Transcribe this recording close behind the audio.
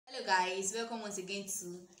Hello guys, welcome once again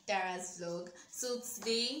to Dara's vlog. So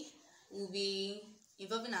today we'll be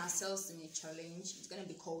involving ourselves in a challenge. It's going to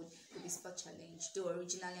be called the Whisper Challenge. Though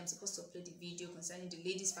originally I'm supposed to upload the video concerning the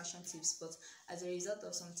ladies fashion tips, but as a result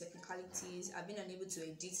of some technicalities I've been unable to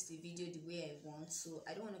edit the video the way I want, so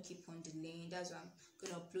I don't want to keep on delaying. That's why I'm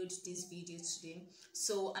going to upload this video today.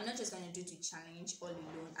 So I'm not just going to do the challenge all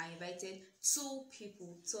alone. I invited two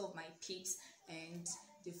of my peeps, and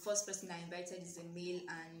the first person I invited is a male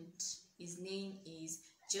and his name is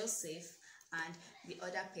Joseph, and the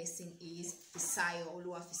other person is Fisayo,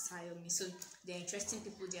 Oluwafisayomi. So they're interesting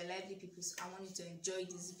people, they're lively people, so I want you to enjoy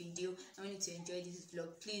this video, I want you to enjoy this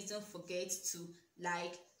vlog. Please don't forget to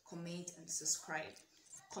like, comment and subscribe.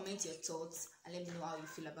 Comment your thoughts and let me know how you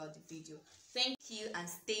feel about the video. Thank you and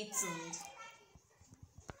stay tuned.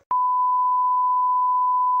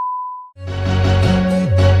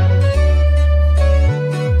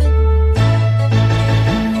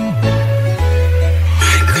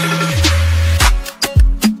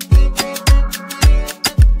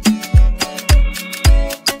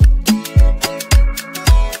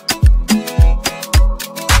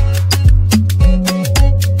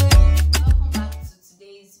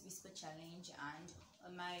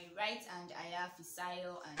 Right hand I have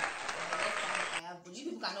Fisayo, and on the left hand I have, but you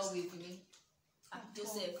people cannot wave me.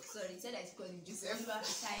 Joseph, sorry, said I called him Joseph.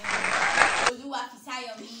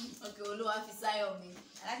 Oluwafisayomi. Okay, Oluwafisayomi.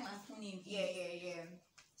 I like my full name. Yeah.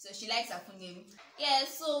 So she likes her full name. Yeah,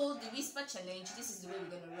 so the whisper challenge, this is the way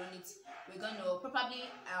we're gonna run it. We're gonna probably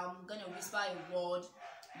gonna whisper a word,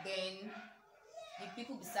 then the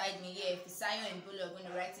people beside me, Fisayo and Bolo, are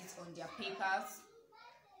gonna write it on their papers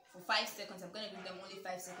for 5 seconds. I'm going to give them only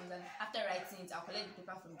 5 seconds, and after writing it I'll collect the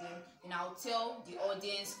paper from them, and I'll tell the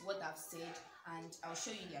audience what I've said, and I'll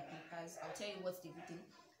show you their papers. I'll tell you what they've written,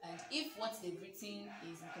 and if what they've written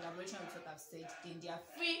is in collaboration with what I've said, then they are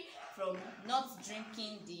free from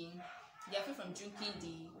drinking the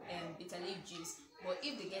bitter leaf juice. But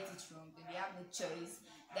if they get it wrong, then they have no choice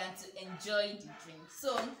than to enjoy the drink.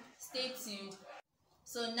 So stay tuned.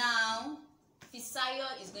 So now Fisayo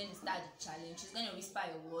is going to start the challenge. She's going to whisper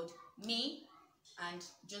a word. Me and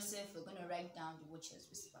Joseph are going to write down the word she has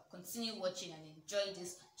whispered. Continue watching and enjoy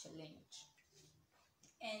this challenge.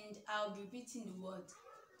 And I'll be repeating the word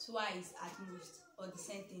twice at most, or the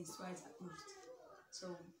sentence twice at most.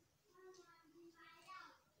 So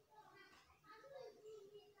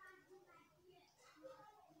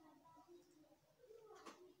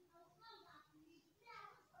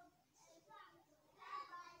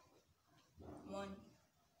one,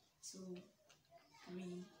 2,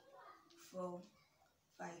 3, 4,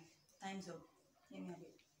 5. Time's up. Let me have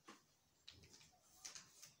it.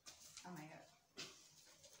 Oh my god.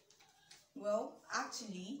 Well,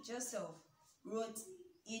 actually, Joseph wrote,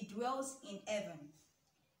 "It dwells in heaven,"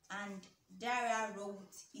 and Dara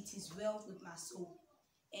wrote, "It is well with my soul,"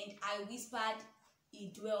 and I whispered,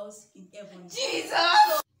 "It dwells in heaven." Jesus!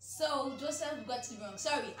 So Joseph got it wrong.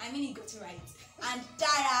 Sorry, I mean he got it right, and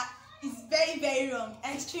Dara is very, very wrong,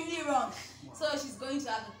 extremely wrong. So she's going to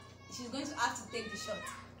have to take the shot.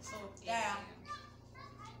 So Dara,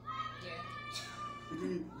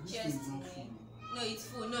 Cheers to me. No, it's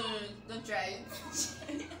full. No, don't try it.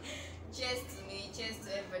 Cheers to me. Cheers to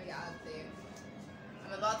everybody out there.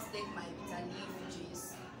 I'm about to take my bitter leaf juice.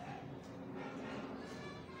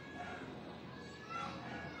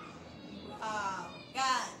 oh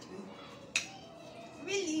God,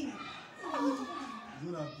 really?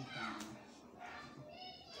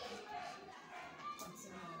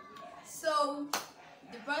 So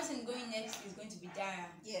the person going next is going to be Dara.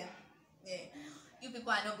 Yeah. You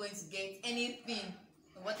people are not going to get anything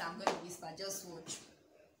in what I'm going to whisper. Just watch.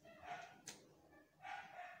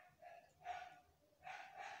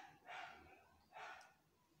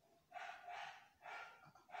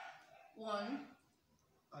 One,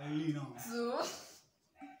 2,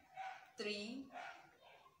 3,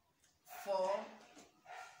 4,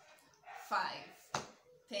 5.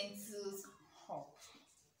 Pencils hop.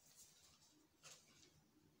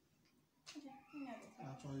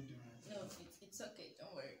 No, it's okay,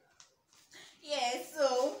 don't worry. Yeah, so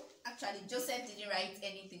actually Joseph didn't write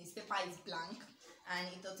anything. His paper is blank, and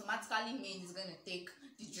it automatically means he's gonna take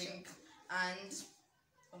the drink. And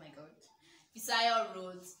oh my god, Fisayo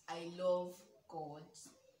wrote, "I love God."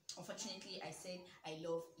 Unfortunately, I said I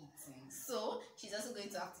love eating, so she's also going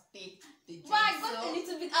to have to take the drink. Well, I got a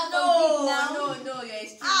little bit out No, of it now. no, you're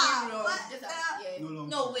extremely wrong. What? Just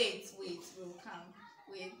no, wait, we'll come.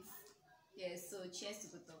 Wait. Yeah, so cheers to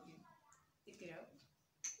both of you. Pick it up.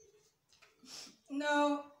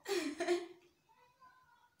 No.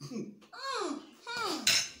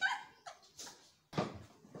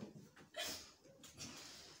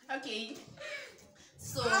 Okay.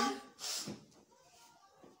 So,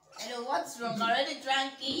 hello, what's wrong? I already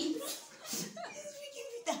drank it.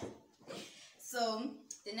 So,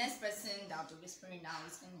 the next person that I'll be whispering now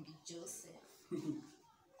is going to be Joseph.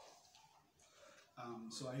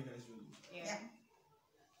 So are you guys ready? Yeah.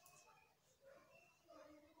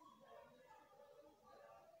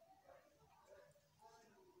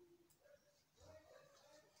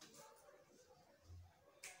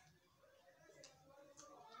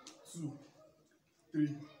 2, 3,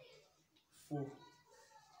 4,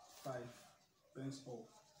 5. Pens up.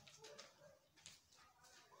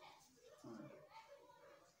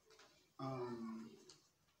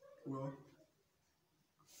 Well,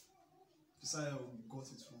 Josiah got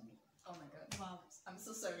it from. Oh my god. Wow. I'm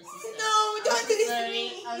so sorry, sister. No, don't do this to Sorry.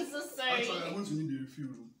 me. I'm so sorry. Actually, I'm going to need a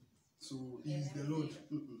refill. So he is the Lord.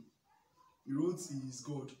 He wrote he is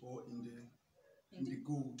God or in the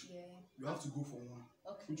gold. Yeah. You have to go for one.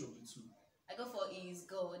 Okay. Which of the two? I go for he is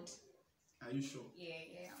God. Are you sure?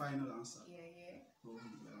 Yeah. Final answer. Yeah. Oh,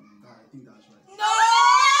 I think that's right.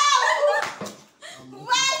 No!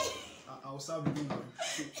 Why? I'll start with you now.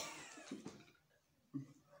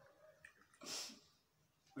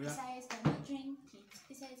 Josiah's gonna drink it.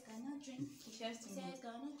 Josiah's gonna drink it. Josiah's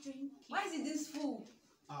gonna drink it. Why is it this full?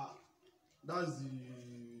 That's the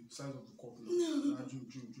size of the cup now. Drink.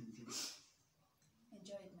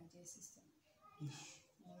 Enjoy it, my dear sister.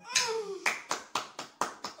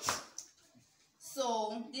 So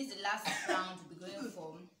this is the last round we'll be going for.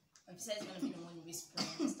 Josiah's gonna be the one whispering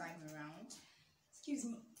this time around. Excuse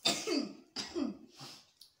me.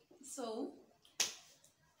 So,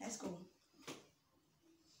 let's go.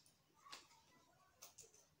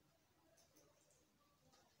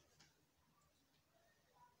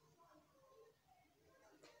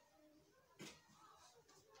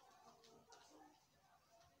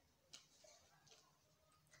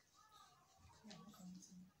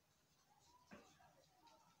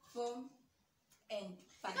 Four and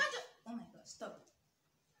 5. Oh my god, stop.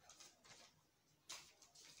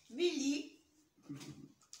 Really?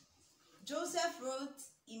 Joseph wrote,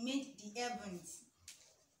 he made the heavens.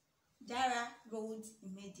 Dara wrote, he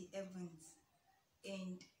made the heavens.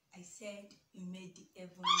 And I said, he made the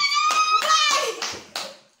heavens. Why?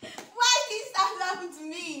 Why did this happen to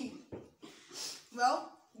me?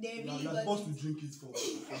 Well, they really You're got supposed it. to drink it for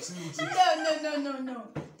saying it. No.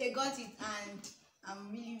 They got it, and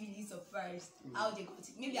I'm really surprised how they got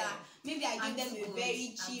it. Maybe I gave them a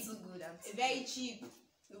very cheap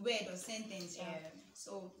word or sentence. Yeah.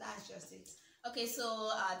 So that's just it. Okay, so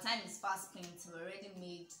our time is fast spent. We already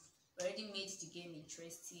made the game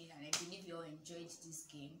interesting, and I believe you all enjoyed this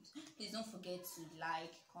game. Please don't forget to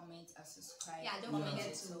like, comment, and subscribe. Yeah, don't Comment forget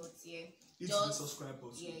your to. thoughts, yeah. Hit the subscribe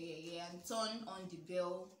button. Yeah, and turn on the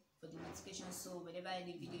bell for the notification, so whenever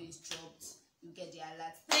any video is dropped, you get the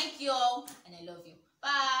alert. Thank you all, and I love you.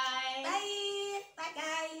 Bye. Bye.